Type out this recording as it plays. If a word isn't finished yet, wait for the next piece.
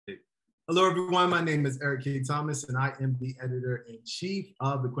Hello, everyone. My name is Eric K. Thomas, and I am the editor-in-chief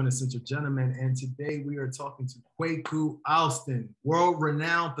of the Quintessential Gentleman. And today we are talking to Kwaku Alston,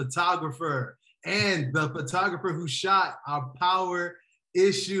 world-renowned photographer, and the photographer who shot our Power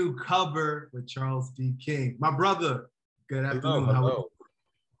issue cover with Charles D. King. My brother, good afternoon. Hello.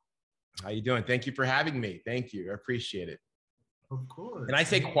 How you doing? Thank you for having me. Thank you. I appreciate it. Of course. And I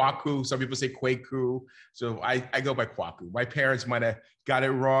say Kwaku. Some people say Kwaku. So I go by Kwaku. My parents might have got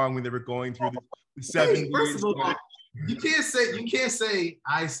it wrong when they were going through the 70s. Hey, first of all, you can't say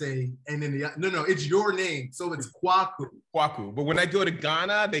I say, and then no, it's your name. So it's Kwaku. Kwaku. But when I go to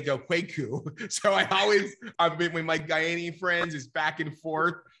Ghana, they go Kwaku. So I've been with my Ghanaian friends, it's back and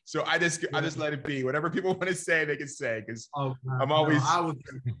forth. So I just let it be. Whatever people want to say, they can say, because I'm always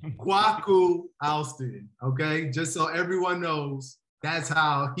Kwaku Alston. Okay, just so everyone knows, that's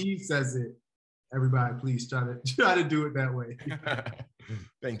how he says it. Everybody, please try to do it that way.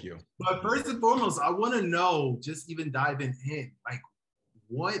 Thank you. But first and foremost, I want to know, just even diving in, like,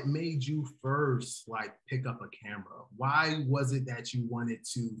 what made you first pick up a camera? Why was it that you wanted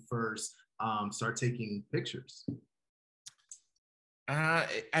to first start taking pictures?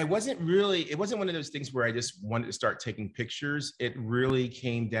 It wasn't one of those things where I just wanted to start taking pictures. It really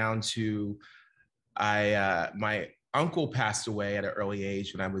came down to, my uncle passed away at an early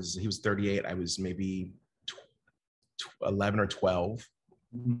age when he was 38. I was maybe 11 or 12.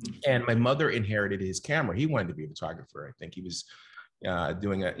 And my mother inherited his camera. He wanted to be a photographer. I think he was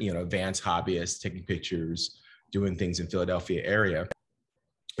doing advanced hobbyist, taking pictures, doing things in Philadelphia area.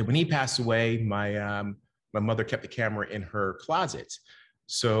 And when he passed away, my mother kept the camera in her closet.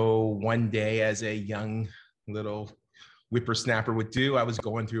 So one day, as a young little whippersnapper would do, I was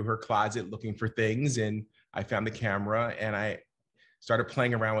going through her closet looking for things, and I found the camera and I started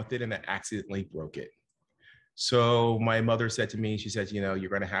playing around with it, and I accidentally broke it. So my mother said to me, she said, you're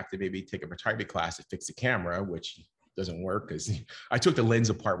going to have to maybe take a photography class to fix the camera, which doesn't work because I took the lens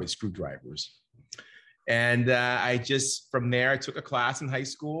apart with screwdrivers. And from there, I took a class in high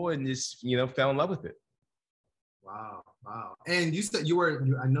school and just, fell in love with it. Wow. And you said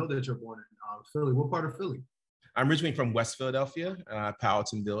I know that you're born in Philly. What part of Philly? I'm originally from West Philadelphia,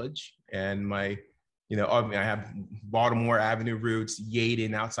 Powhatan Village. And I have Baltimore Avenue roots,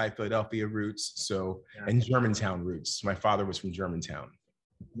 Yaden, outside Philadelphia roots, and Germantown roots. My father was from Germantown.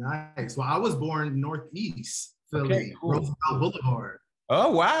 Nice. Well, I was born Northeast Philly, okay, cool. Roosevelt Boulevard.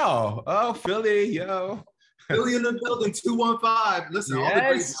 Oh, wow. Oh, Philly, yo. Philly in the building, 215. Listen, yes. All the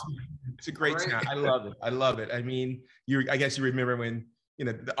great. It's a great town. I love it. I mean, I guess you remember when,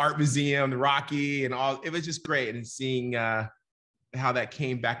 the art museum, the Rocky and all, it was just great. And seeing how that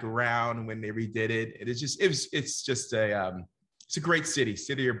came back around when they redid it. It's a great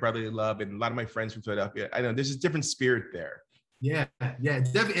city of brotherly love. And a lot of my friends from Philadelphia, I know there's a different spirit there. Yeah,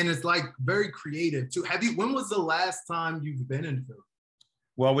 definitely. And it's very creative too. When was the last time you've been in Philly?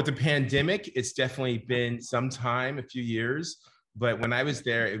 Well, with the pandemic, it's definitely been some time, a few years. But when I was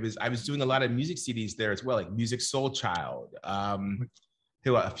there, I was doing a lot of music CDs there as well, like Music Soul Child, a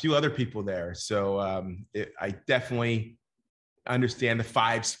few other people there. So I definitely understand the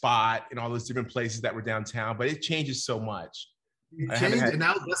 5 Spot and all those different places that were downtown, but it changes so much. And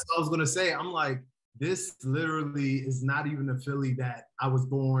now that's what I was going to say. I'm like, this literally is not even the Philly that I was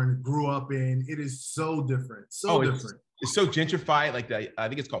born, grew up in. It is so different. Different. It's so gentrified, I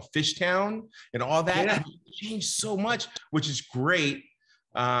think it's called Fishtown and all that. Yeah. It changed so much, which is great.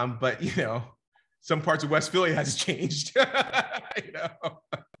 But some parts of West Philly has changed.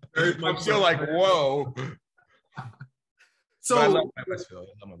 I'm still like, whoa. So but I love my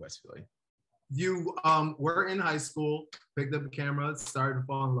West Philly. You were in high school, picked up a camera, started to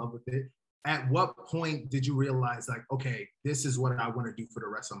fall in love with it. At what point did you realize, okay, this is what I want to do for the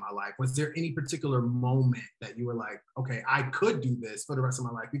rest of my life? Was there any particular moment that you were like, okay, I could do this for the rest of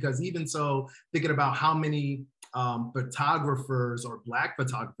my life? Because even so, thinking about how many photographers or Black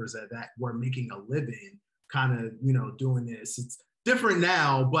photographers that were making a living kind of, doing this. It's different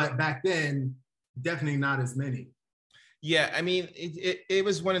now, but back then, definitely not as many. Yeah, I mean, it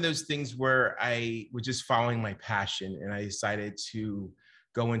was one of those things where I was just following my passion, and I decided to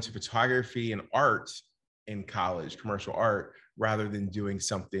go into photography and art in college, commercial art, rather than doing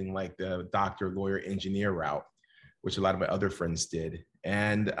something like the doctor, lawyer, engineer route, which a lot of my other friends did.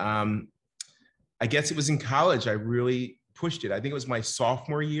 And I guess it was in college I really pushed it. I think it was my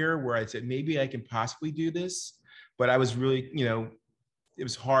sophomore year where I said, maybe I can possibly do this. But I was really, it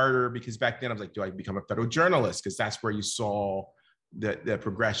was harder because back then I was like, do I become a photojournalist? Because that's where you saw the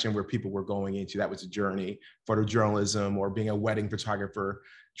progression where people were going into. That was a journey, photojournalism or being a wedding photographer.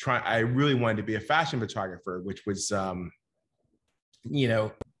 I really wanted to be a fashion photographer, which was,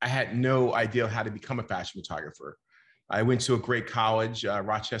 I had no idea how to become a fashion photographer. I went to a great college,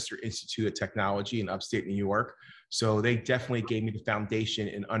 Rochester Institute of Technology in upstate New York. So they definitely gave me the foundation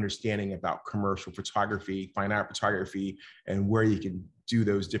and understanding about commercial photography, fine art photography, and where you can do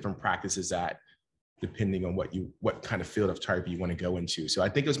those different practices at, depending on what kind of field of photography you want to go into. So I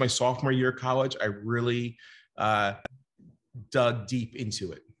think it was my sophomore year of college. I really dug deep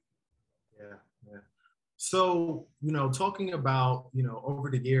into it. Yeah, yeah. So, talking about, over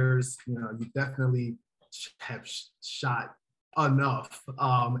the years, you definitely have shot enough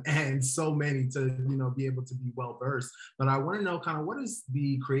and so many to, be able to be well versed. But I want to know kind of what is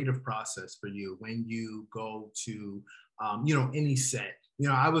the creative process for you when you go to, any set?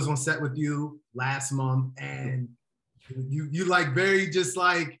 I was on set with you last month and you like very just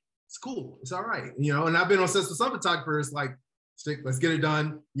like, it's cool, it's all right, and I've been on sets with some photographers like, let's get it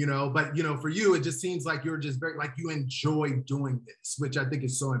done, but for you, it just seems like you're just very, like, you enjoy doing this, which I think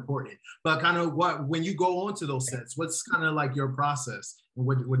is so important. But kind of when you go onto those sets, what's kind of like your process and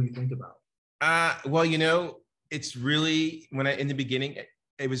what do you think about? Well, it's really, in the beginning,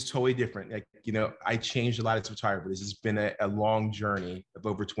 it was totally different. Like, I changed a lot as a photographer. This has been a long journey of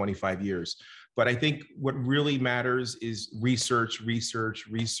over 25 years. But I think what really matters is research,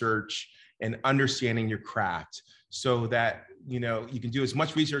 and understanding your craft so that, you can do as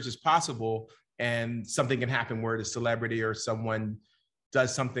much research as possible and something can happen where the celebrity or someone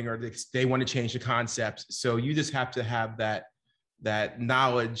does something or they want to change the concept. So you just have to have that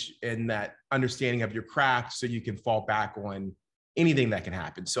knowledge and that understanding of your craft so you can fall back on anything that can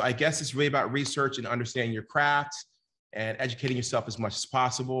happen. So I guess it's really about research and understanding your craft and educating yourself as much as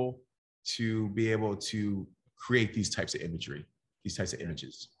possible to be able to create these types of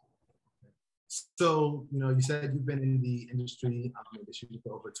images. So, you said you've been in the industry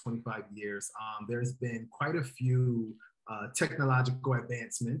for over 25 years. There's been quite a few technological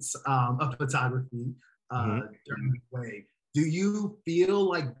advancements of photography during the way. Do you feel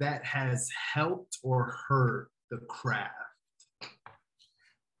like that has helped or hurt the craft?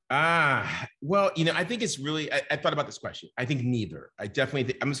 Well, I think it's really, I thought about this question. I think neither. I'm just going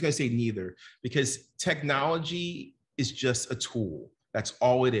to say neither, because technology is just a tool. That's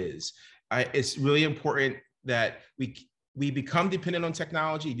all it is. It's really important that we become dependent on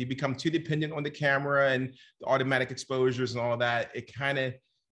technology. You become too dependent on the camera and the automatic exposures and all that. It can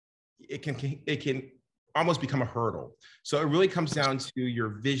almost become a hurdle. So it really comes down to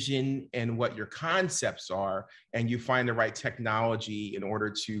your vision and what your concepts are, and you find the right technology in order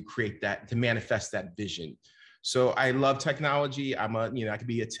to create that, to manifest that vision. So I love technology. I could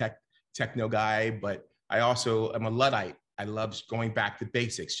be a techno guy, but I also am a Luddite. I love going back to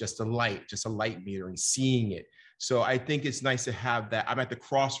basics, just a light meter and seeing it. So I think it's nice to have that. I'm at the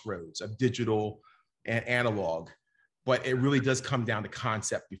crossroads of digital and analog, but it really does come down to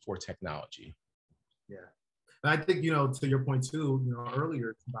concept before technology. Yeah. And I think, to your point too,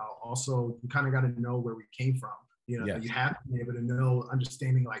 earlier, it's about also, you kind of got to know where we came from. Yes. You have to be able to know,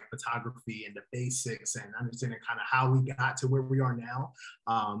 understanding like photography and the basics and understanding kind of how we got to where we are now.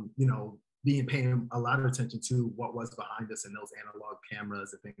 Paying a lot of attention to what was behind us and those analog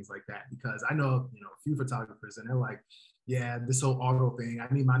cameras and things like that. Because I know, a few photographers and they're like, yeah, this whole auto thing,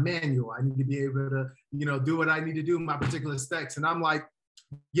 I need my manual. I need to be able to, do what I need to do, my particular specs. And I'm like,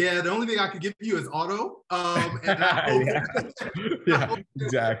 yeah, the only thing I could give you is auto. Yeah,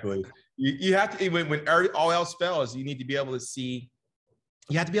 exactly. You have to, when all else fails, you need to be able to see,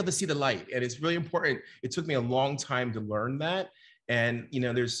 the light. And it's really important. It took me a long time to learn that. And,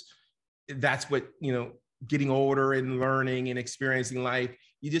 that's what, getting older and learning and experiencing life,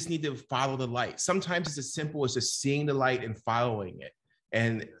 you just need to follow the light. Sometimes it's as simple as just seeing the light and following it.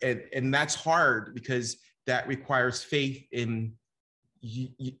 And that's hard because that requires faith in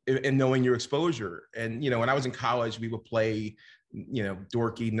knowing your exposure. And, when I was in college, we would play,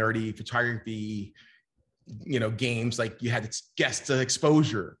 dorky, nerdy photography, games, like you had to guess the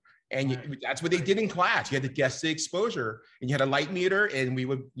exposure. And that's what they did in class. You had to guess the exposure and you had a light meter and we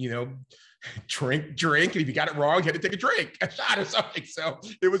would, drink. And if you got it wrong, you had to take a shot or something. So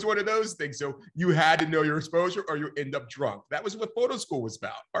it was one of those things. So you had to know your exposure or you end up drunk. That was what photo school was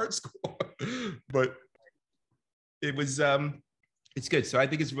about, art school. But it was, it's good. So I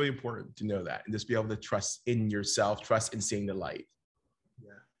think it's really important to know that and just be able to trust in yourself, trust in seeing the light. Yeah.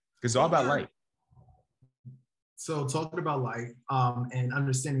 Because it's all about light. So talking about light and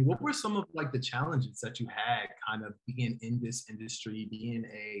understanding, what were some of like the challenges that you had kind of being in this industry, being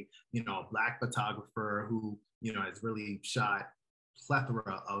a, a Black photographer who, has really shot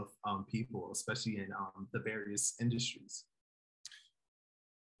plethora of people, especially in the various industries?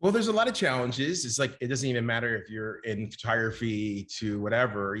 Well, there's a lot of challenges. It's like, it doesn't even matter if you're in photography to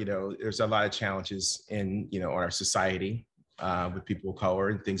whatever, there's a lot of challenges in, our society with people of color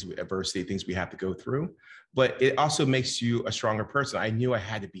and things, with adversity, things we have to go through. But it also makes you a stronger person. I knew I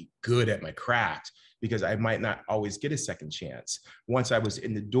had to be good at my craft because I might not always get a second chance. Once I was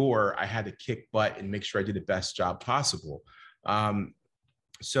in the door, I had to kick butt and make sure I did the best job possible.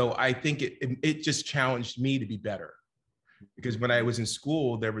 So I think it just challenged me to be better. Because when I was in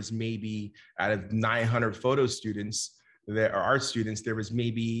school, there was maybe out of 900 photo students, there are art students, there was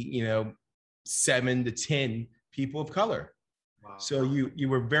maybe, 7 to 10 people of color. Wow. So you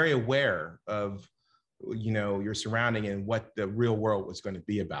were very aware of, your surrounding and what the real world was going to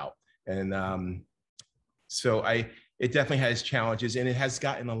be about. And so it definitely has challenges, and it has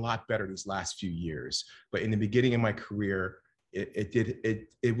gotten a lot better these last few years. But in the beginning of my career,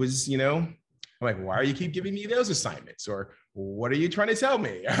 it was, I'm like, why are you keep giving me those assignments? Or what are you trying to tell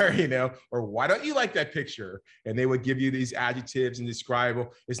me? Or, or why don't you like that picture? And they would give you these adjectives and describe,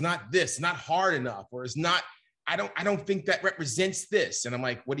 well, it's not this, not hard enough, or it's not, I don't think that represents this. And I'm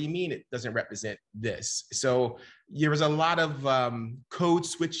like, what do you mean it doesn't represent this? So there was a lot of code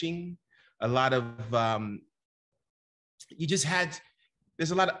switching, a lot of,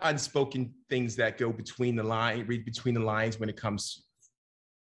 there's a lot of unspoken things that go between the line, read between the lines when it comes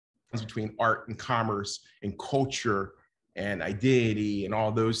between art and commerce and culture and identity and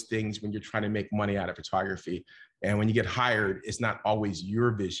all those things when you're trying to make money out of photography. And when you get hired, it's not always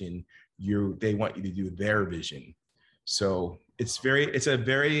your vision. They want you to do their vision. So it's a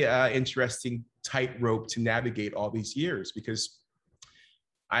very interesting tightrope to navigate all these years, because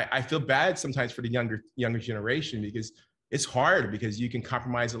I feel bad sometimes for the younger generation, because it's hard, because you can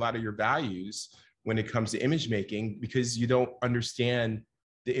compromise a lot of your values when it comes to image making, because you don't understand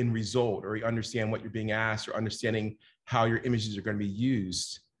the end result, or you understand what you're being asked, or understanding how your images are going to be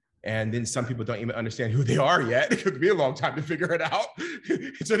used. And then some people don't even understand who they are yet. It took me a long time to figure it out.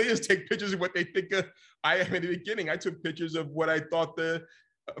 So they just take pictures of what they think I am in the beginning. I took pictures of what I thought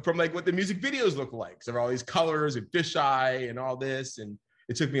from like what the music videos look like. So all these colors and fisheye and all this. And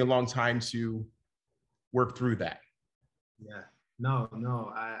it took me a long time to work through that. Yeah.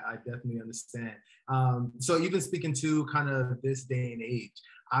 No, I definitely understand. So even speaking to kind of this day and age,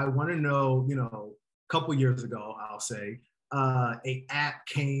 I want to know, a couple years ago, I'll say, a app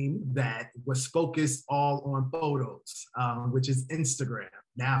came that was focused all on photos, which is Instagram.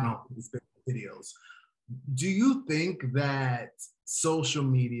 Now it's been videos. Do you think that social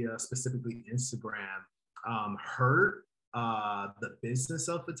media, specifically Instagram, hurt the business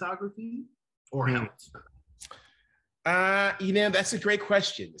of photography, or helped? That's a great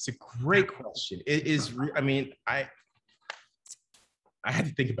question. It's a great question. It is. I mean, I had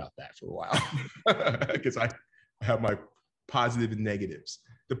to think about that for a while because I have my positive and negatives.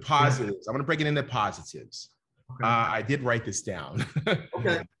 The positives. I'm going to break it into positives. Okay. I did write this down.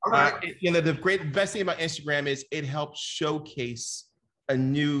 Okay. All right. The best thing about Instagram is it helps showcase a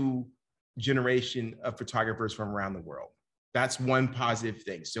new generation of photographers from around the world. That's one positive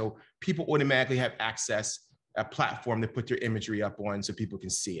thing. So people automatically have access, a platform to put their imagery up on so people can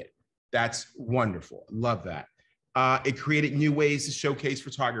see it. That's wonderful. Love that. It created new ways to showcase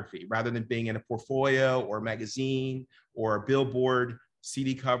photography rather than being in a portfolio or a magazine or a billboard,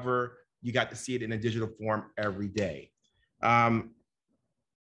 CD cover. You got to see it in a digital form every day. The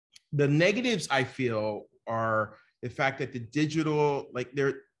negatives I feel are the fact that the digital,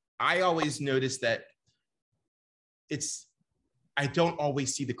 I always notice that I don't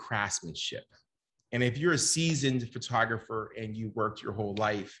always see the craftsmanship. And if you're a seasoned photographer and you worked your whole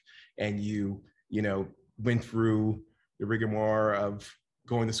life and you went through the rigmarole of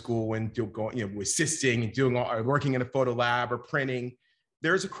going to school and assisting and working in a photo lab or printing,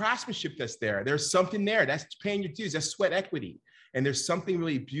 there's a craftsmanship that's there. There's something there that's paying your dues. That's sweat equity. And there's something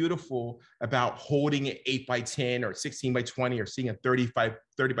really beautiful about holding an 8x10 or 16x20 or seeing a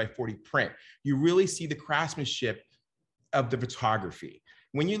 30x40 print. You really see the craftsmanship of the photography.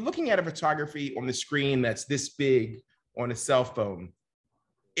 When you're looking at a photography on the screen that's this big on a cell phone,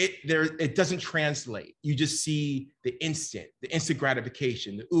 it doesn't translate. You just see the instant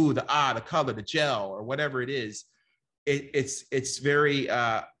gratification, the ooh, the ah, the color, the gel, or whatever it is. It's very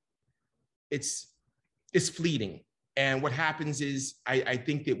it's fleeting. And what happens is I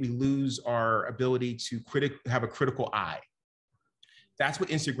think that we lose our ability to have a critical eye. That's what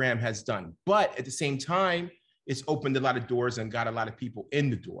Instagram has done. But at the same time, it's opened a lot of doors and got a lot of people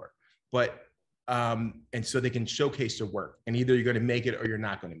in the door. But and so they can showcase their work, and either you're going to make it or you're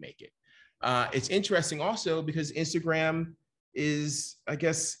not going to make it. It's interesting also because Instagram is, I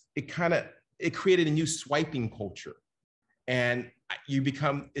guess, it created a new swiping culture. And you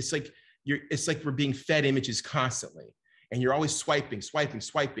become, it's like we're being fed images constantly, and you're always swiping.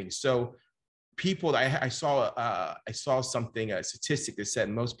 So people, I saw something, a statistic that said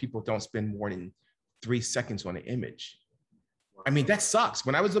most people don't spend more than 3 seconds on an image. I mean, that sucks.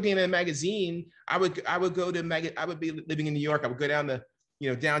 When I was looking at a magazine, I would be living in New York. I would go down to,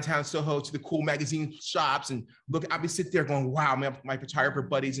 downtown Soho to the cool magazine shops and look. I'd be sit there going, wow, my photographer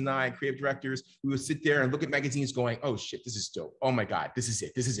buddies and I, creative directors, we would sit there and look at magazines going, oh shit, this is dope. Oh my God, this is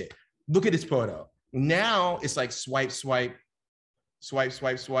it. Look at this photo. Now it's like swipe.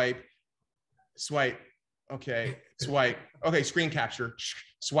 Okay, swipe. Okay, screen capture.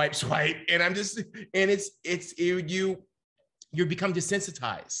 Swipe. And I'm just, and you become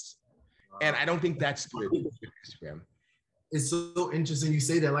desensitized. And I don't think that's good with Instagram. It's so interesting you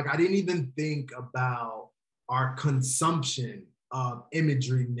say that. Like, I didn't even think about our consumption of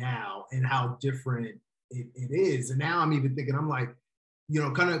imagery now and how different it is. And now I'm even thinking, I'm like,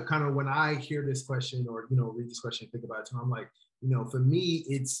 kind of when I hear this question or, read this question, think about it too, I'm like, for me,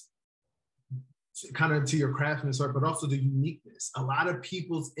 it's kind of to your craftsmanship, but also the uniqueness. A lot of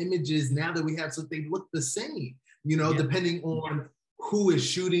people's images now that we have, so they look the same, depending on who is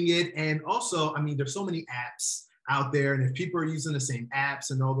shooting it. And also, I mean, there's so many apps out there, and if people are using the same apps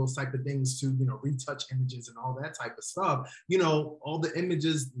and all those type of things to retouch images and all that type of stuff, all the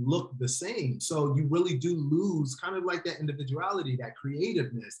images look the same. So you really do lose kind of like that individuality, that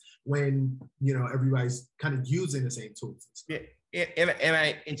creativeness, when everybody's kind of using the same tools. Yeah,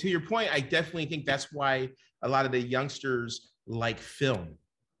 and to your point, I definitely think that's why a lot of the youngsters like film,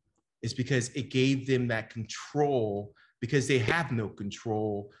 is because it gave them that control, because they have no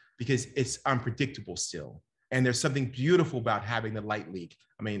control, because it's unpredictable still. And there's something beautiful about having the light leak.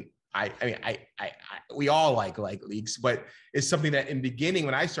 I mean, we all like light leaks, but it's something that in the beginning,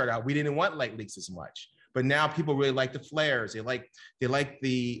 when I started out, we didn't want light leaks as much. But now people really like the flares. They like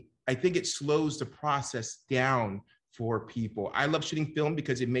I think it slows the process down for people. I love shooting film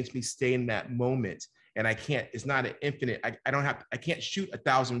because it makes me stay in that moment. And it's not an infinite, I can't shoot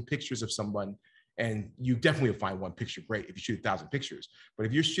 1,000 pictures of someone. And you definitely will find one picture great if you shoot 1,000 pictures. But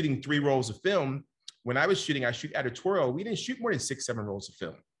if you're shooting 3 rolls of film, when I shoot editorial, we didn't shoot more than 6-7 rolls of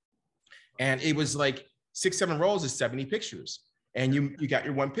film. And it was like 6-7 rolls is 70 pictures. And you got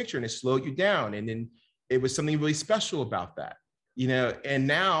your one picture and it slowed you down. And then it was something really special about that, and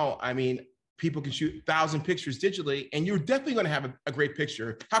now, I mean, people can shoot 1,000 pictures digitally and you're definitely going to have a great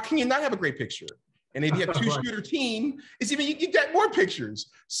picture. How can you not have a great picture? And if you have a 2-shooter team, you get more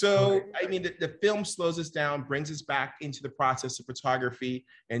pictures. So, I mean, the film slows us down, brings us back into the process of photography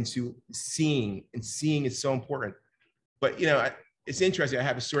and to seeing, and seeing is so important. But, it's interesting. I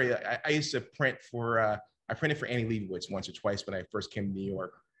have a story. I used to print I printed for Annie Leibovitz once or twice when I first came to New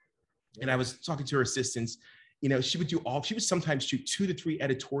York. And I was talking to her assistants, she would sometimes shoot 2 to 3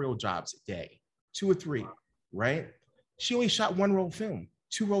 editorial jobs a day, 2 or 3, right? She only shot 1 roll of film,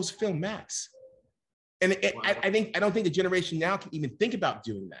 2 rolls of film max. And I don't think the generation now can even think about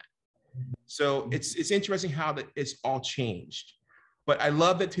doing that. So it's interesting how it's all changed. But I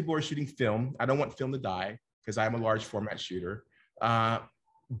love that people are shooting film. I don't want film to die because I'm a large format shooter.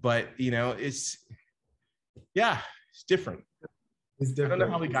 But it's different. It's different. I don't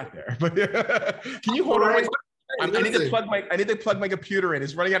know how we got there, but can you hold on? I need to plug my computer in.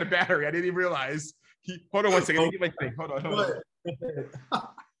 It's running out of battery. I didn't even realize. Hold on one second. Let me get my thing. Hold on.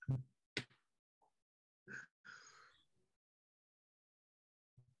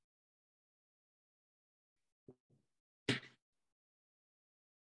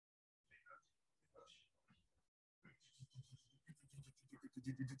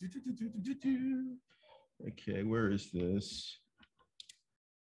 Okay, where is this?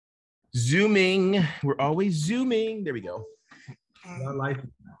 Zooming. We're always zooming. There we go. I like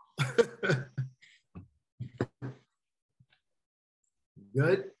it.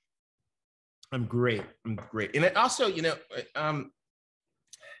 Good? I'm great. And I also,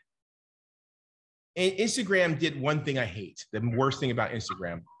 Instagram did one thing I hate. The worst thing about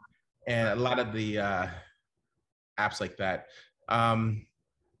Instagram and a lot of the apps like that.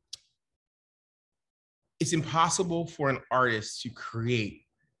 It's impossible for an artist to create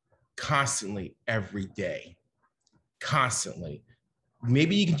constantly every day, constantly.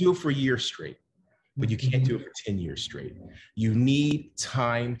 Maybe you can do it for a year straight, but you can't do it for 10 years straight. You need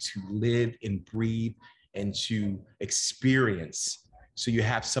time to live and breathe and to experience so you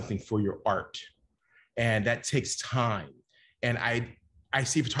have something for your art. And that takes time. And I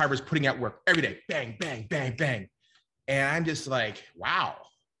see photographers putting out work every day, bang, bang, bang, bang. And I'm just like, wow,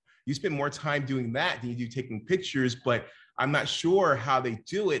 you spend more time doing that than you do taking pictures, but I'm not sure how they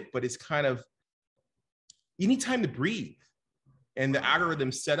do it, but it's kind of, you need time to breathe. And the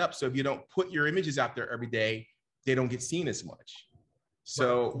algorithm's set up so if you don't put your images out there every day, they don't get seen as much.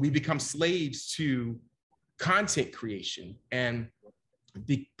 So we become slaves to content creation and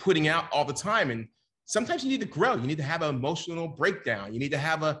be putting out all the time. And sometimes you need to grow. You need to have an emotional breakdown. You need to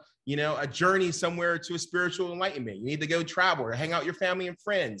have a journey somewhere to a spiritual enlightenment. You need to go travel or hang out with your family and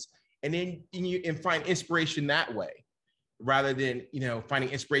friends, and then you find inspiration that way, rather than finding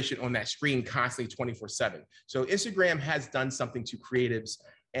inspiration on that screen constantly 24/7. So Instagram has done something to creatives,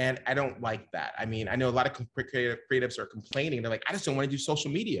 and I don't like that. I mean, I know a lot of creatives are complaining. They're like, I just don't want to do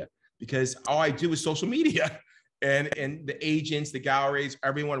social media because all I do is social media. And the agents, the galleries,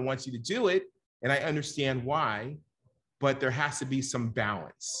 everyone wants you to do it. And I understand why, but there has to be some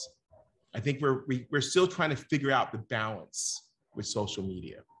balance. I think we're still trying to figure out the balance with social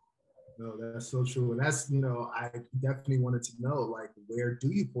media. No, that's so true. And that's, I definitely wanted to know, like, where do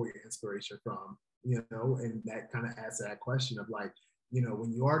you pull your inspiration from? And that kind of adds to that question of like,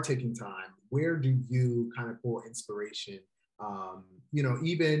 when you are taking time, where do you kind of pull inspiration?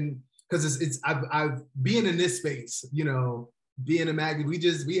 Even because I've been in this space, being a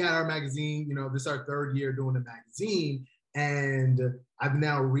magazine, we had our magazine, this is our third year doing a magazine. And I've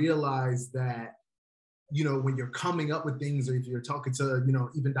now realized that, when you're coming up with things, or if you're talking to,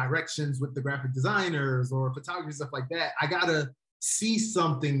 even directions with the graphic designers or photographers, stuff like that, I gotta see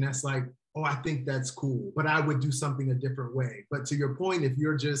something that's like, oh, I think that's cool, but I would do something a different way. But to your point, if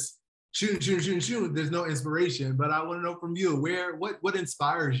you're just shooting, there's no inspiration. But I want to know from you, what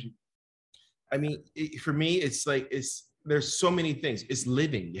inspires you? I mean, for me, it's like, there's so many things. It's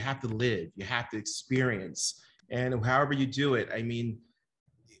living. You have to live. You have to experience. And however you do it, I mean,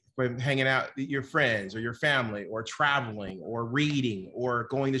 from hanging out with your friends or your family, or traveling, or reading, or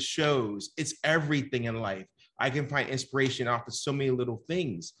going to shows, it's everything in life. I can find inspiration off of so many little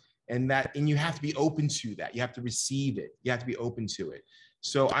things, and you have to be open to that. You have to receive it. You have to be open to it.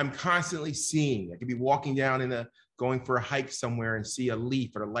 So I'm constantly seeing. I could be walking down going for a hike somewhere and see a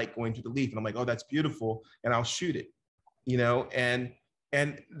leaf or a light going through the leaf, and I'm like, oh, that's beautiful, and I'll shoot it.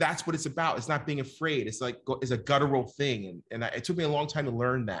 And that's what it's about. It's not being afraid. It's a guttural thing. And it took me a long time to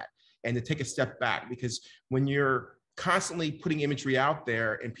learn that and to take a step back, because when you're constantly putting imagery out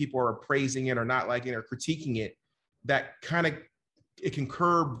there and people are praising it or not liking it or critiquing it, it can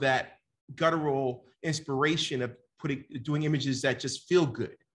curb that guttural inspiration of doing images that just feel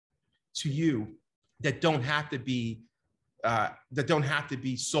good to you, that don't have to be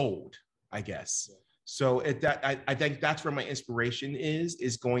sold, I guess. So I think that's where my inspiration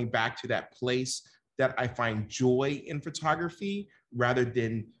is going back to that place that I find joy in photography, rather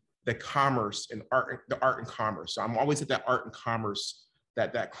than the commerce and the art and commerce. So I'm always at that art and commerce,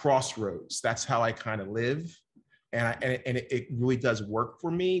 that crossroads. That's how I kind of live. And it really does work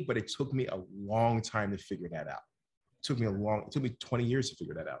for me, but it took me a long time to figure that out. It took me 20 years to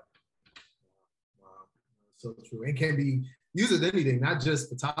figure that out. Wow, so true. It can be used as anything, not just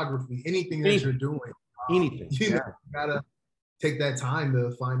photography, anything that you're doing. Anything. You gotta take that time to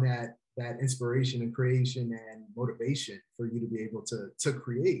find that inspiration and creation and motivation for you to be able to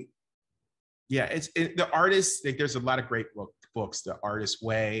create. Yeah, the artist. There's a lot of great books. The Artist's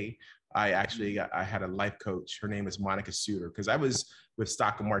Way. I had a life coach. Her name is Monica Suter, because I was with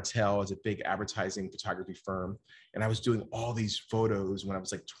Stock & Martell as a big advertising photography firm, and I was doing all these photos when I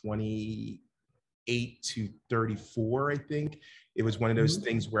was like 28 to 34, I think. It was one of those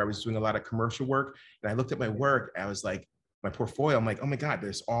things where I was doing a lot of commercial work, and I looked at my work, and I was like, my portfolio, I'm like, oh my God,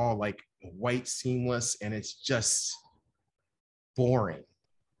 there's all like white seamless, and it's just boring.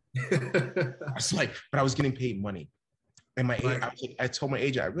 I was like, but I was getting paid money. And I told my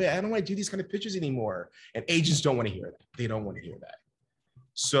agent, I don't want to do these kind of pictures anymore. And agents don't want to hear that. They don't want to hear that.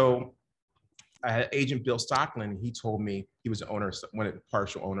 So I had agent Bill Stockland, and he told me, he was one of the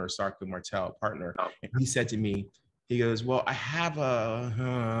partial owner of Stock & Martell, partner. And he said to me, he goes, well, I have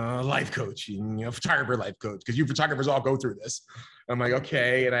a life coach, photographer life coach, because you photographers all go through this. I'm like,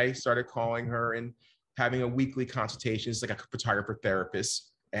 okay. And I started calling her and having a weekly consultation. It's like a photographer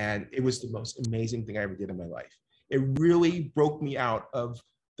therapist. And it was the most amazing thing I ever did in my life. It really broke me out of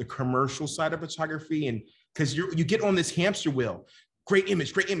the commercial side of photography. And because you get on this hamster wheel, great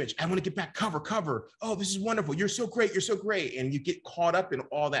image. I want to get back cover. Oh, this is wonderful. You're so great. And you get caught up in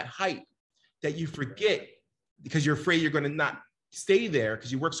all that hype that you forget, because you're afraid you're going to not stay there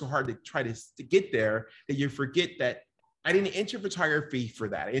because you work so hard to try to get there, that you forget that I didn't enter photography for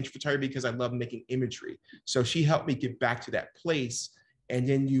that. I entered photography because I love making imagery. So she helped me get back to that place. And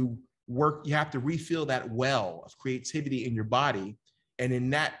then you have to refill that well of creativity in your body. And then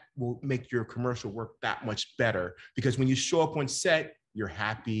that will make your commercial work that much better. Because when you show up on set, you're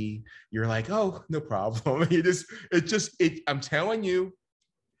happy, you're like, oh, no problem. I'm telling you,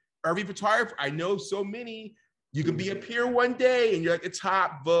 every photographer, I know so many, you can be up here one day and you're at the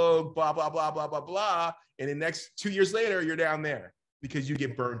top, Vogue, blah, blah, blah, blah, blah, blah. And the next 2 years later, you're down there because you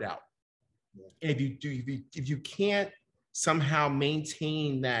get burned out. And if you can't somehow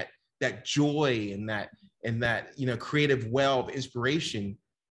maintain that joy and that creative well of inspiration,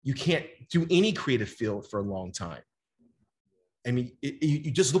 you can't do any creative field for a long time. I mean, you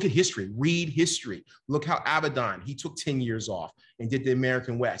just look at history, read history. Look how Abaddon, he took 10 years off and did the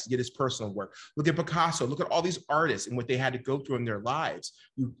American West, he did his personal work. Look at Picasso, look at all these artists and what they had to go through in their lives.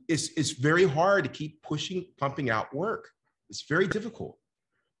 It's very hard to keep pumping out work. It's very difficult.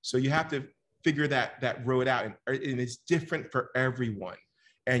 So you have to figure that road out, and it's different for everyone.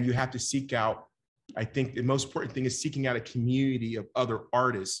 And you have to seek out, I think the most important thing is seeking out a community of other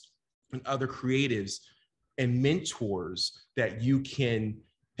artists and other creatives and mentors that you can,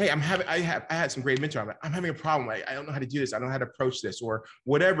 hey, I had some great mentors. I'm having a problem. I don't know how to do this. I don't know how to approach this, or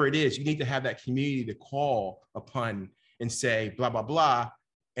whatever it is. You need to have that community to call upon and say, blah, blah, blah.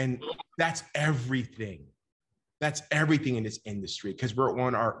 And that's everything. That's everything in this industry, because we're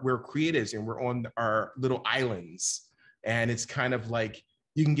creatives and we're on our little islands. And it's kind of like,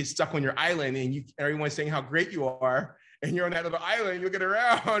 you can get stuck on your island and everyone's saying how great you are. And you're on that little island, you look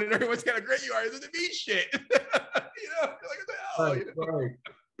around and everyone's kind of great you are. It doesn't mean shit. Like, what the hell? Right.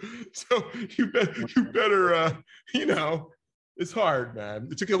 So you better, it's hard, man.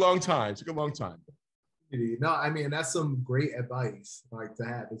 It took a long time. No, I mean, that's some great advice, like, to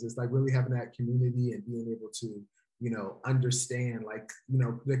have. It's just like really having that community and being able to, understand, like,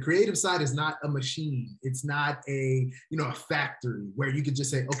 the creative side is not a machine. It's not a factory where you could just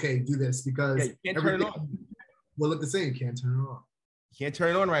say, okay, do this, because you can't turn it on. Will look the same. You can't turn it on. You can't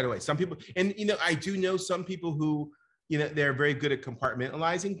turn it on right away. Some people, and I do know some people who, they're very good at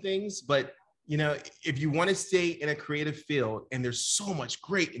compartmentalizing things, but if you want to stay in a creative field and there's so much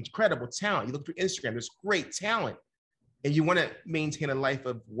great, incredible talent, you look through Instagram, there's great talent, and you want to maintain a life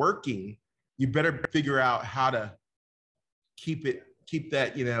of working, you better figure out how to keep that,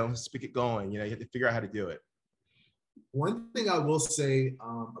 spigot going. You have to figure out how to do it. One thing I will say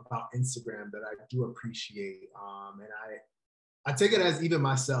about Instagram that I do appreciate, and I take it as even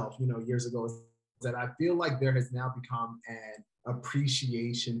myself, years ago, is that I feel like there has now become an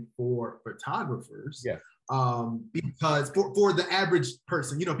appreciation for photographers. Yeah. Because for the average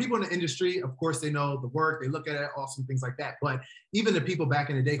person, people in the industry, of course, they know the work, they look at it, awesome, things like that. But even the people back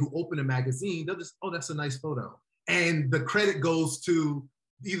in the day who open a magazine, they'll just, oh, that's a nice photo. And the credit goes to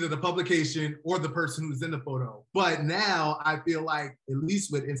either the publication or the person who's in the photo. But now I feel like, at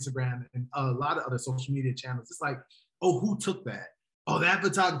least with Instagram and a lot of other social media channels, it's like, oh, who took that? Oh, that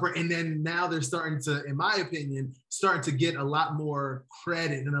photographer. And then now they're starting to, in my opinion, get a lot more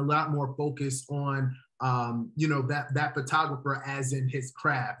credit and a lot more focus on, that photographer as in his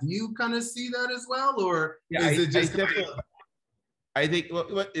craft. Do you kind of see that as well? Or is it just... I think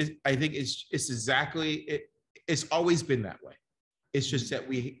it's exactly it. It's always been that way. It's just that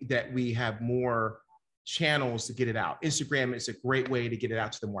we have more channels to get it out. Instagram is a great way to get it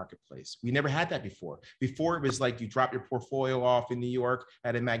out to the marketplace. We never had that before. Before, it was like you drop your portfolio off in New York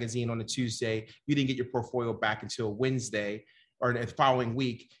at a magazine on a Tuesday. You didn't get your portfolio back until Wednesday or the following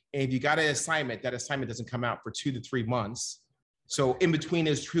week. And if you got an assignment, that assignment doesn't come out for 2 to 3 months. So in between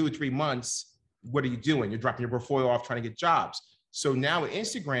those 2 or 3 months, what are you doing? You're dropping your portfolio off trying to get jobs. So now with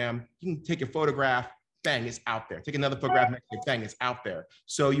Instagram, you can take a photograph, bang, it's out there. Take another photograph, next day, bang, it's out there.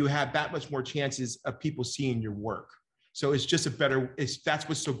 So you have that much more chances of people seeing your work. So it's just that's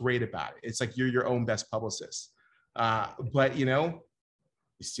what's so great about it. It's like you're your own best publicist. But it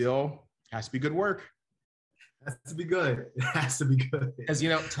still has to be good work. It has to be good. It has to be good. Because,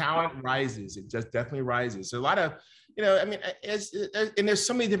 talent rises. It just definitely rises. So a lot of, and there's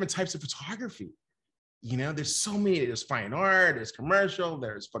so many different types of photography. There's so many, there's fine art, there's commercial,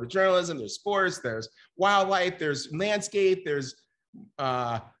 there's photojournalism, there's sports, there's wildlife, there's landscape, there's,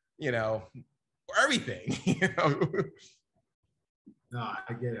 everything, No,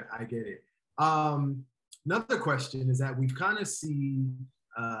 I get it. Another question is that we've kind of seen,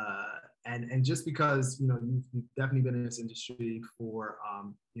 and just because, you've definitely been in this industry for, a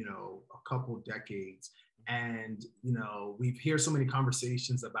couple decades. And, we've heard so many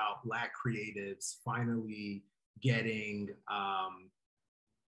conversations about Black creatives finally getting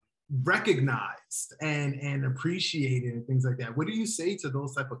recognized and appreciated and things like that. What do you say to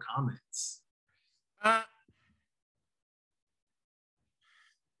those type of comments?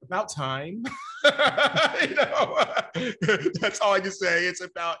 About time. That's all I can say. It's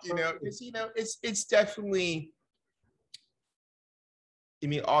about, it's definitely, I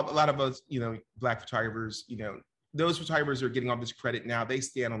mean, a lot of us, Black photographers, those photographers are getting all this credit now. They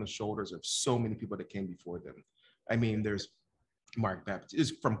stand on the shoulders of so many people that came before them. I mean, there's Mark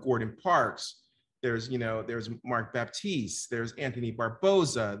Baptiste from Gordon Parks. There's Mark Baptiste. There's Anthony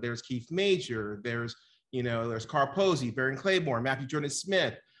Barboza. There's Keith Major. There's Carl Posey, Baron Claiborne, Matthew Jordan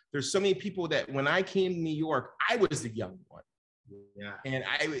Smith. There's so many people that when I came to New York, I was the young one. Yeah. And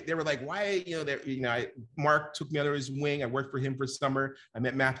they were like, why, Mark took me under his wing. I worked for him for summer. I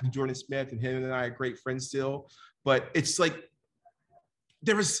met Matthew Jordan Smith, and him and I are great friends still. But it's like,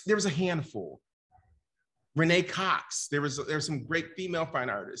 there was a handful. Renee Cox, there's some great female fine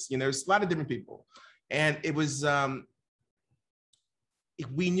artists. There's a lot of different people. And it was,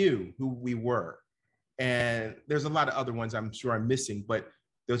 we knew who we were. And there's a lot of other ones I'm sure I'm missing, but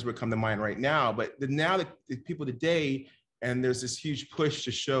those would come to mind right now. But now the people today, and there's this huge push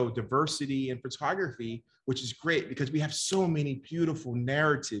to show diversity in photography, which is great because we have so many beautiful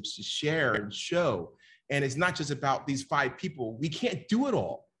narratives to share and show. And it's not just about these 5 people. We can't do it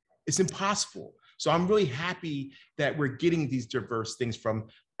all. It's impossible. So I'm really happy that we're getting these diverse things from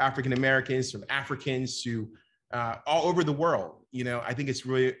African Americans, from Africans to all over the world. I think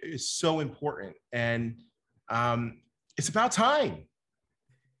it's so important. And it's about time.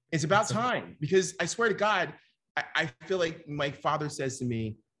 It's about time, because I swear to God, I feel like my father says to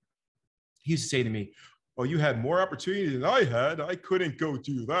me, he used to say to me, "Oh, you had more opportunity than I had. I couldn't go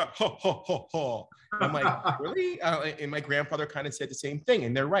do that." Ha, ha, ha, ha. And I'm like, really? And my grandfather kind of said the same thing.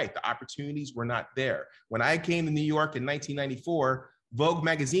 And they're right. The opportunities were not there. When I came to New York in 1994, Vogue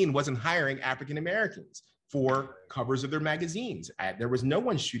magazine wasn't hiring African Americans for covers of their magazines. There was no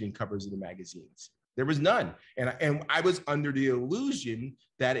one shooting covers of the magazines. There was none. And I was under the illusion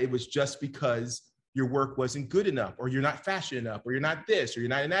that it was just because your work wasn't good enough, or you're not fashion enough, or you're not this, or you're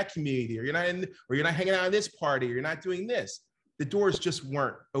not in that community, or you're not hanging out at this party, or you're not doing this. The doors just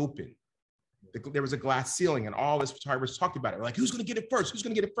weren't open. There was a glass ceiling, and all these photographers talked about it. We're like, who's going to get it first? Who's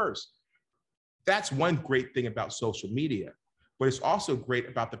going to get it first? That's one great thing about social media, but it's also great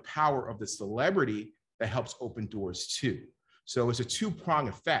about the power of the celebrity that helps open doors too. So it's a 2-prong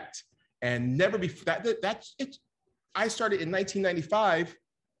effect, and never before that's it. I started in 1995,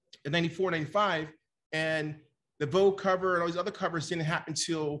 in 94, 95, and the Vogue cover and all these other covers didn't happen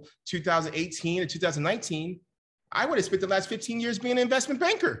until 2018 or 2019. I would have spent the last 15 years being an investment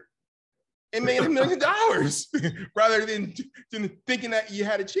banker and made $1 million rather than thinking that you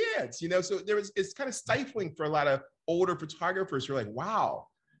had a chance, So it's kind of stifling for a lot of older photographers who are like, wow.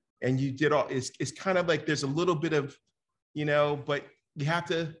 And you did all, it's kind of like there's a little bit of, but you have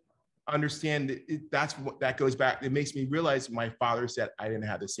to understand that that goes back. It makes me realize my father said I didn't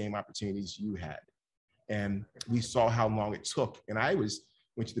have the same opportunities you had. And we saw how long it took. And I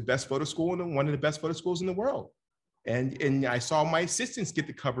went to the best photo school and one of the best photo schools in the world. And I saw my assistants get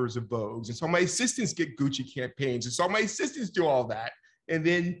the covers of Vogues, and saw my assistants get Gucci campaigns, and saw my assistants do all that. And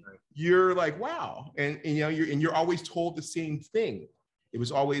then you're like, wow. And you're always told the same thing. It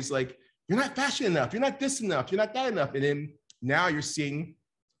was always like, you're not fashion enough. You're not this enough. You're not that enough. And then now you're seeing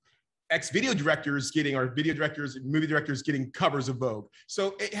ex-video directors or video directors, movie directors getting covers of Vogue.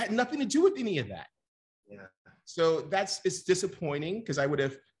 So it had nothing to do with any of that. Yeah. So it's disappointing, because I would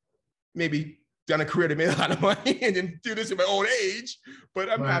have maybe done a career to make a lot of money and then do this at my old age. But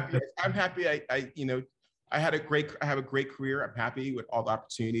I'm happy. I'm happy. I have a great career. I'm happy with all the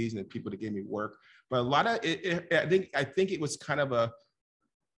opportunities and the people that gave me work. But a lot of it, I think it was kind of a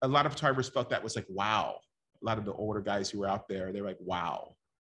lot of photographers felt that was like, wow. A lot of the older guys who were out there, they're like, wow.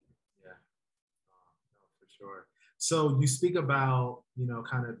 Yeah, no, for sure. So you speak about,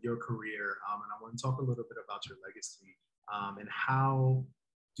 kind of your career, and I want to talk a little bit about your legacy, and how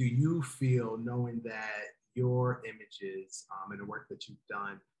do you feel knowing that your images and the work that you've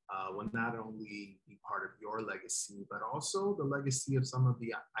done will not only be part of your legacy, but also the legacy of some of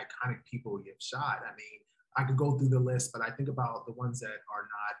the iconic people you've shot? I mean, I could go through the list, but I think about the ones that are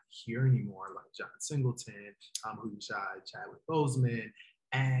not here anymore, like John Singleton, who shot Chadwick Boseman.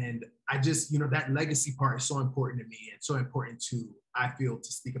 And I just, that legacy part is so important to me, and so important I feel,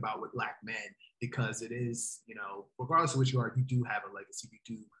 to speak about with Black men, because it is, regardless of what you are, you do have a legacy,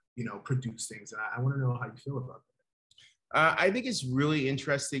 you do, produce things. And I want to know how you feel about that. I think it's really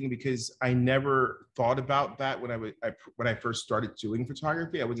interesting, because I never thought about that when I first started doing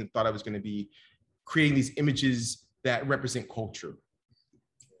photography. I wasn't thought I was going to be creating these images that represent culture,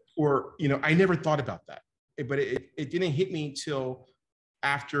 or I never thought about that. But it didn't hit me till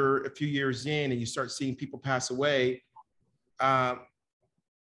after a few years in, and you start seeing people pass away,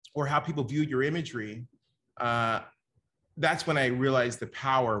 or how people viewed your imagery. That's when I realized the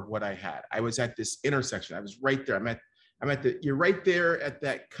power of what I had. I was at this intersection. I was right there. you're right there at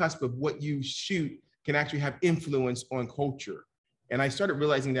that cusp of what you shoot can actually have influence on culture. And I started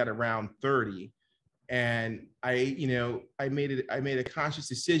realizing that around 30. And I made a conscious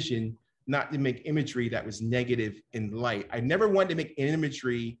decision not to make imagery that was negative in light. I never wanted to make an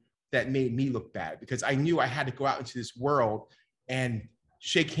imagery that made me look bad, because I knew I had to go out into this world and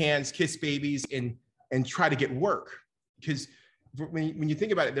shake hands, kiss babies, and try to get work. Because when you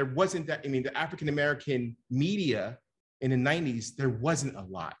think about it, there wasn't that, the African-American media in the 90s, there wasn't a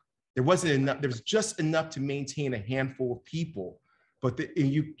lot. There wasn't enough, there was just enough to maintain a handful of people, but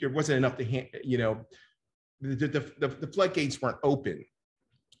there wasn't enough to, the floodgates weren't open.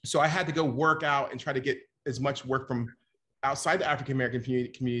 So I had to go work out and try to get as much work from outside the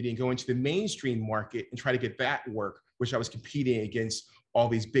African-American community and go into the mainstream market and try to get that work, which I was competing against all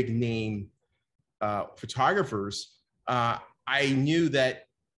these big name photographers. I knew that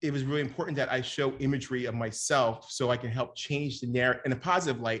it was really important that I show imagery of myself so I can help change the narrative in a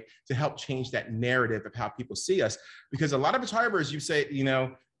positive light, to help change that narrative of how people see us. Because a lot of photographers, you say,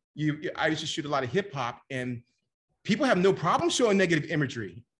 I used to shoot a lot of hip hop, and people have no problem showing negative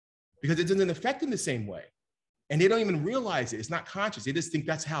imagery because it doesn't affect them the same way. And they don't even realize it. It's not conscious. They just think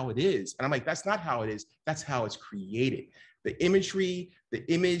that's how it is. And I'm like, that's not how it is. That's how it's created. The imagery, the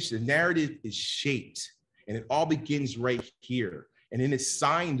image, the narrative is shaped, and it all begins right here. And then it's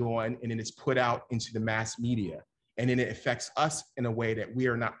signed on, and then it's put out into the mass media. And then it affects us in a way that we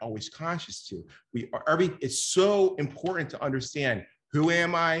are not always conscious to. It's so important to understand, who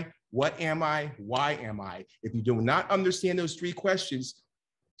am I? What am I? Why am I? If you do not understand those three questions,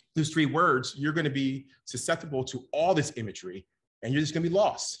 those three words, you're going to be susceptible to all this imagery, and you're just going to be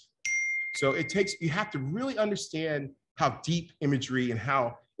lost. So you have to really understand how deep imagery and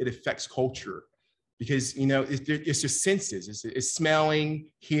how it affects culture, because it's just senses. It's smelling,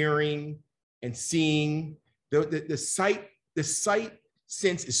 hearing, and seeing. The sight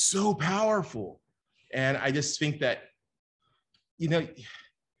sense is so powerful, and I just think that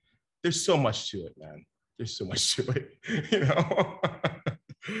there's so much to it, man. There's so much to it,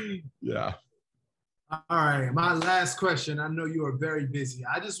 Yeah. All right, my last question. I know you are very busy.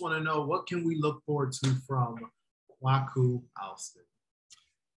 I just want to know, what can we look forward to from Kwaku Alston?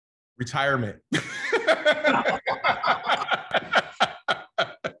 Retirement. I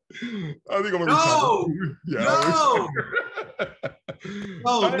think I'm gonna retire.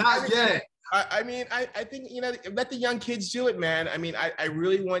 No, not yet. I think, let the young kids do it, man. I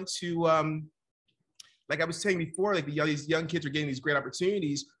really want to, like I was saying before, like these young kids are getting these great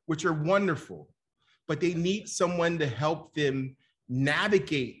opportunities, which are wonderful, but they need someone to help them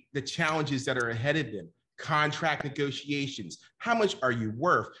navigate the challenges that are ahead of them. Contract negotiations. How much are you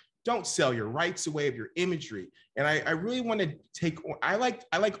worth? Don't sell your rights away of your imagery. And I really want to I like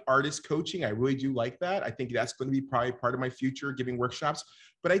artist coaching. I really do like that. I think that's going to be probably part of my future, giving workshops.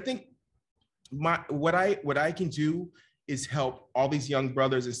 But I think what I can do is help all these young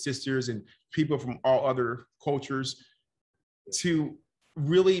brothers and sisters and people from all other cultures to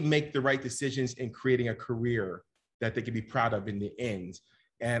really make the right decisions in creating a career that they can be proud of in the end.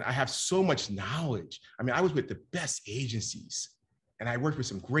 And I have so much knowledge. I was with the best agencies, and I worked with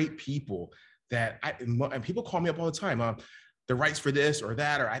some great people and people call me up all the time, the rights for this or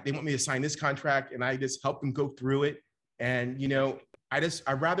that, or they want me to sign this contract, and I just help them go through it. And,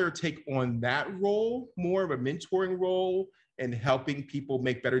 I'd rather take on that role, more of a mentoring role, and helping people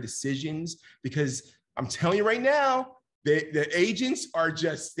make better decisions, because I'm telling you right now, the agents are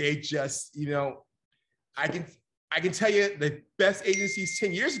I can tell you the best agencies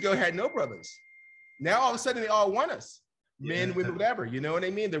 10 years ago had no brothers. Now, all of a sudden, they all want us, men, women, whatever, you know what I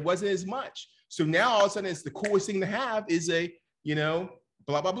mean? There wasn't as much. So now all of a sudden, it's the coolest thing to have is a,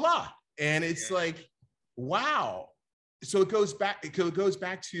 blah, blah, blah. And it's like, wow. So it goes back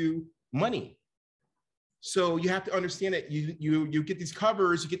to money. So you have to understand that you get these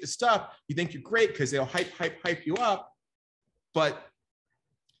covers, you get the stuff, you think you're great because they'll hype you up. But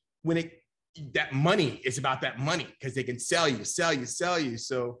when that money is about that money, because they can sell you. So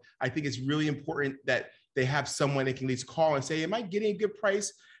I think it's really important that they have someone they can at least call and say, am I getting a good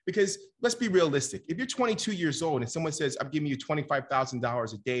price? Because let's be realistic. If you're 22 years old and someone says, I'm giving you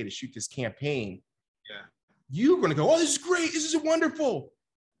 $25,000 a day to shoot this campaign, you're going to go, oh, this is great. This is wonderful.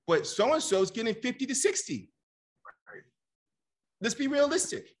 But so-and-so is getting 50 to 60. Right. Let's be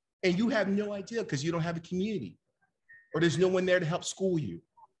realistic. And you have no idea because you don't have a community, or there's no one there to help school you.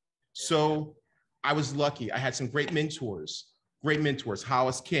 So I was lucky. I had some great mentors,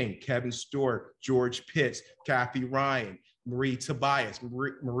 Hollis King, Kevin Stewart, George Pitts, Kathy Ryan, Marie Tobias,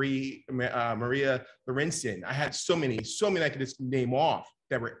 Maria Lorenzen. I had so many I could just name off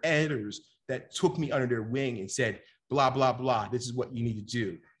that were editors that took me under their wing and said, blah, blah, blah. This is what you need to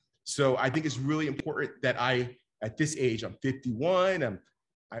do. So I think it's really important that at this age, I'm 51,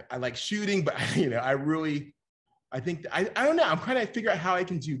 I like shooting, but I think, I don't know, I'm trying to figure out how I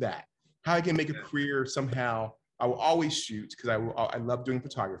can do that, how I can make a career somehow. I will always shoot because I love doing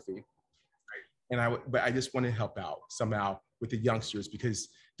photography. But I just want to help out somehow with the youngsters because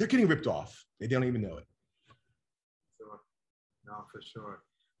they're getting ripped off. They don't even know it. Sure. No, for sure.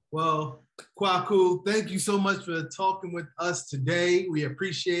 Well, Kwaku, thank you so much for talking with us today. We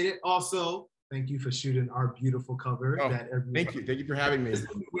appreciate it. Also, thank you for shooting our beautiful cover. Thank you. Thank you for having me.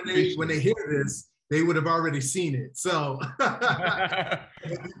 When they hear this, they would have already seen it. So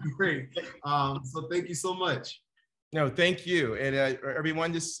great. So thank you so much. No, thank you. And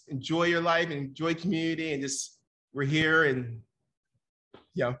everyone, just enjoy your life and enjoy community, and we're here, and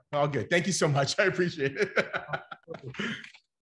all good. Thank you so much. I appreciate it.